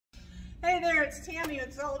Hey there, it's Tammy.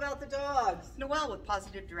 It's all about the dogs. Noelle with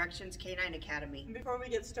Positive Directions Canine Academy. And before we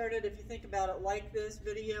get started, if you think about it, like this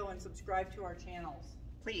video and subscribe to our channels.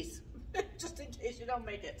 Please. Just in case you don't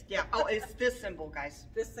make it. Yeah. Oh, it's this symbol, guys.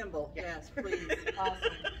 This symbol. Yeah. Yes, please. Awesome.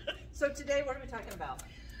 So today, what are we talking about?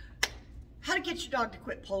 How to get your dog to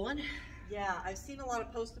quit pulling. Yeah, I've seen a lot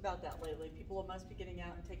of posts about that lately. People must be getting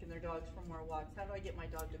out and taking their dogs for more walks. How do I get my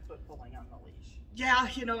dog to quit pulling on the leash? Yeah,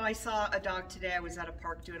 you know, I saw a dog today. I was at a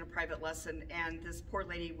park doing a private lesson, and this poor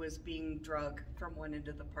lady was being drugged from one end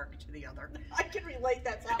of the park to the other. I can relate.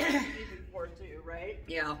 That's happened to me before too, right?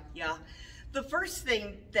 Yeah, yeah. The first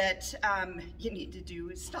thing that you need to do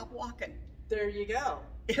is stop walking. There you go.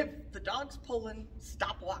 If the dog's pulling,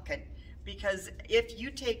 stop walking. Because if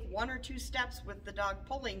you take 1 or 2 steps with the dog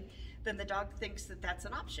pulling, then the dog thinks that that's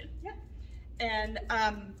an option. Yeah. And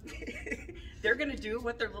they're going to do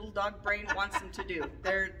what their little dog brain wants them to do.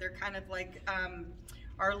 They're kind of like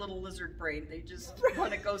our little lizard brain. They just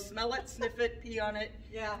want to go smell it, sniff it, pee on it,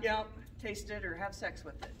 yeah, taste it, or have sex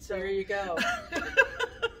with it. So there you go.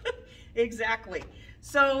 Exactly.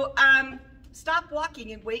 So stop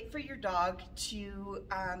walking and wait for your dog to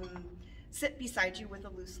sit beside you with a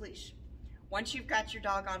loose leash. Once you've got your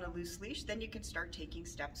dog on a loose leash, then you can start taking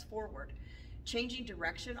steps forward. Changing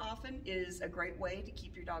direction often is a great way to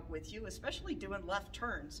keep your dog with you, especially doing left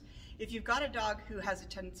turns. If you've got a dog who has a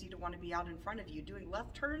tendency to want to be out in front of you, doing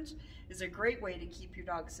left turns is a great way to keep your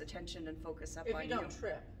dog's attention and focus up on you. If you don't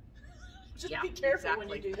trip. Just yeah, be careful exactly.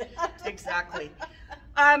 when you do that. Exactly.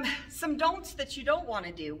 Some don'ts that you don't want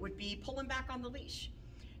to do would be pulling back on the leash.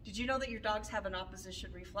 Did you know that your dogs have an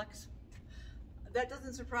opposition reflex? That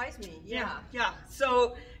doesn't surprise me. Yeah. Yeah.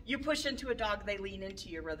 So you push into a dog, they lean into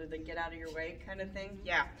you rather than get out of your way kind of thing.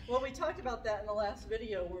 Yeah. Well, we talked about that in the last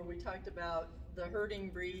video where we talked about the herding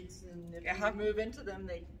breeds, and if you move into them,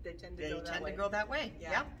 they tend to go that way.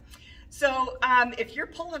 Yeah. So if you're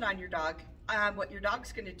pulling on your dog, what your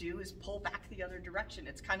dog's going to do is pull back the other direction.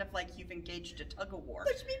 It's kind of like you've engaged a tug-of-war.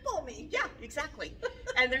 Push me, pull me. Yeah, exactly.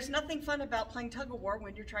 And there's nothing fun about playing tug-of-war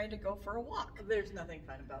when you're trying to go for a walk. There's nothing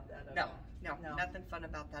fun about that at all. No, nothing fun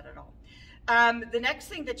about that at all. The next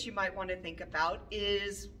thing that you might want to think about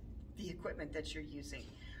is the equipment that you're using.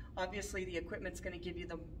 Obviously, the equipment's going to give you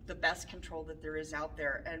the best control that there is out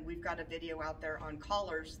there, and we've got a video out there on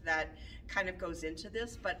collars that kind of goes into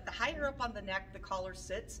this, but the higher up on the neck the collar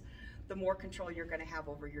sits, the more control you're going to have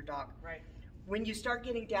over your dog. Right. When you start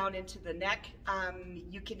getting down into the neck,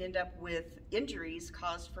 you can end up with injuries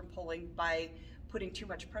caused from pulling by putting too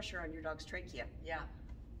much pressure on your dog's trachea. Yeah.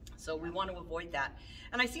 So we want to avoid that.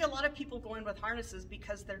 And I see a lot of people going with harnesses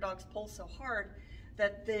because their dogs pull so hard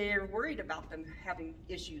that they're worried about them having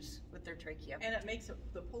issues with their trachea. And it makes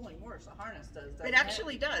the pulling worse. A harness does. It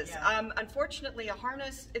actually does. Yeah. Unfortunately, a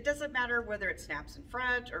harness, it doesn't matter whether it snaps in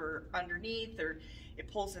front or underneath or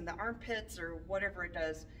it pulls in the armpits or whatever it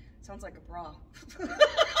does. It sounds like a bra.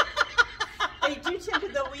 They do tend to,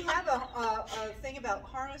 though. We have a thing about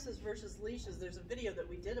harnesses versus leashes. There's a video that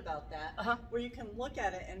we did about that where you can look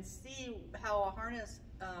at it and see how a harness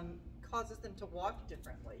causes them to walk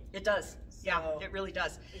differently. It does. So yeah, it really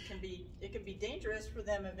does. It can be dangerous for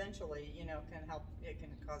them eventually. You know, it can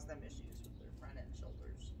cause them issues with their front end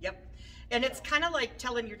shoulders. Yep. And it's kind of like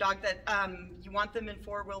telling your dog that you want them in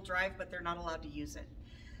 4-wheel drive, but they're not allowed to use it.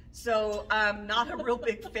 So I'm not a real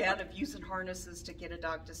big fan of using harnesses to get a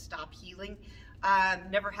dog to stop healing.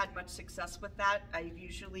 Never had much success with that. I've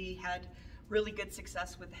usually had really good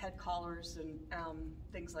success with head collars and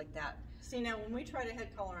things like that. See, now when we tried a head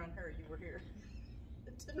collar on her, you were here.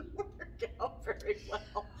 It didn't work out very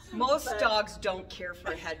well. Most dogs don't care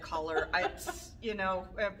for a head collar. You know,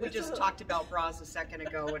 we just talked about bras a second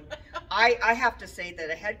ago, and I have to say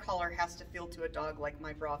that a head collar has to feel to a dog like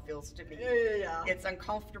my bra feels to me. Yeah. It's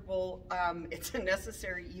uncomfortable. It's a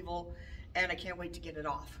necessary evil, and I can't wait to get it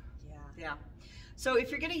off. Yeah. Yeah. So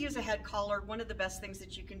if you're going to use a head collar, one of the best things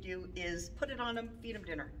that you can do is put it on them, feed them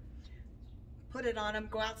dinner. Put it on them,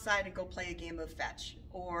 go outside and go play a game of fetch,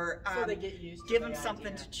 or so they get used to give them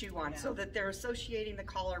something to chew on, so that they're associating the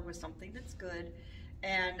collar with something that's good.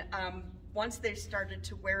 And once they've started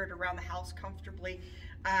to wear it around the house comfortably,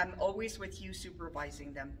 always with you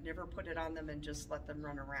supervising them. Never put it on them and just let them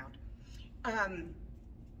run around.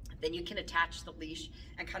 Then you can attach the leash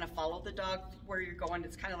and kind of follow the dog where you're going.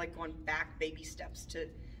 It's kind of like going back baby steps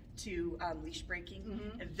to leash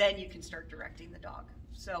breaking, and then you can start directing the dog.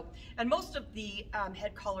 So, and most of the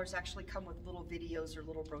head collars actually come with little videos or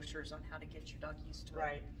little brochures on how to get your dog used to it.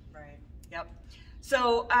 Right, right. Yep.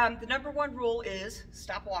 So the #1 rule is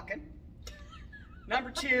stop walking.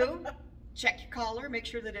 #2, Check your collar, make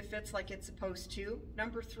sure that it fits like it's supposed to.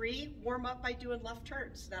 Number 3, warm up by doing left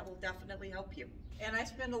turns. That will definitely help you. And I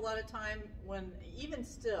spend a lot of time when, even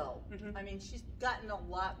still, I mean, she's gotten a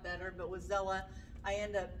lot better, but with Zella, I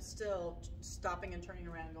end up still stopping and turning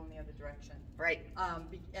around and going the other direction. Right.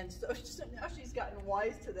 And so now she's gotten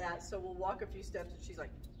wise to that, so we'll walk a few steps and she's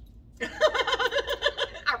like,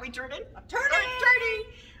 are we turning? I'm turning!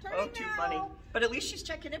 Oh, too funny. But at least she's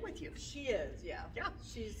checking in with you. She is, yeah. Yeah.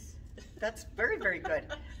 She's... That's very, very good.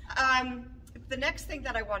 The next thing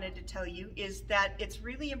that I wanted to tell you is that it's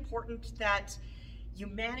really important that you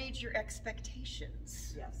manage your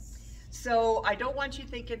expectations. Yes. So I don't want you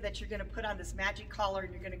thinking that you're going to put on this magic collar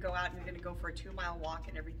and you're going to go out and you're going to go for a 2-mile walk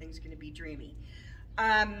and everything's going to be dreamy.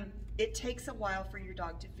 It takes a while for your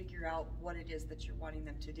dog to figure out what it is that you're wanting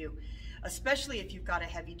them to do, especially if you've got a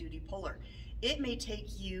heavy-duty puller. It may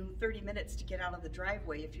take you 30 minutes to get out of the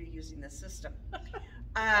driveway if you're using this system.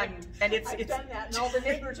 I've done that, and all the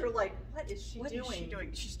neighbors are like, what is she doing? What is she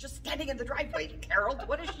doing? She's just standing in the driveway, Carol.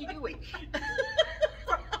 What is she doing?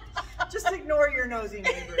 Just ignore your nosy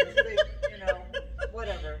neighbors. They, you know,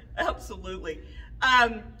 whatever. Absolutely.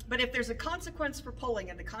 But if there's a consequence for pulling,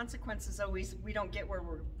 and the consequence is always we don't get where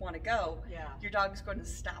we want to go, your dog's going to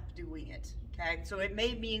stop doing it. Okay, so it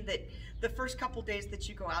may mean that the first couple days that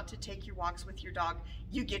you go out to take your walks with your dog,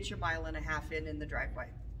 you get your 1.5 miles in the driveway.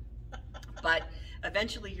 But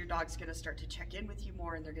eventually your dog's going to start to check in with you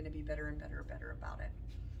more, and they're going to be better and better and better about it.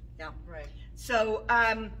 Yeah. Right. So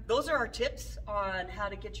those are our tips on how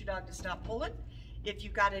to get your dog to stop pulling. If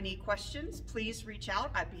you've got any questions, please reach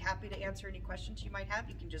out. I'd be happy to answer any questions you might have.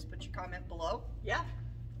 You can just put your comment below. Yeah.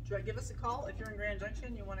 Give us a call if you're in Grand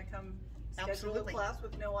Junction. You want to come schedule a class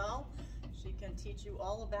with Noelle. She can teach you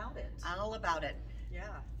all about it. All about it. Yeah.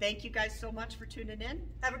 Thank you guys so much for tuning in.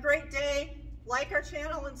 Have a great day. Like our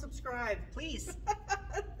channel and subscribe. Please.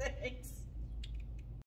 Thanks.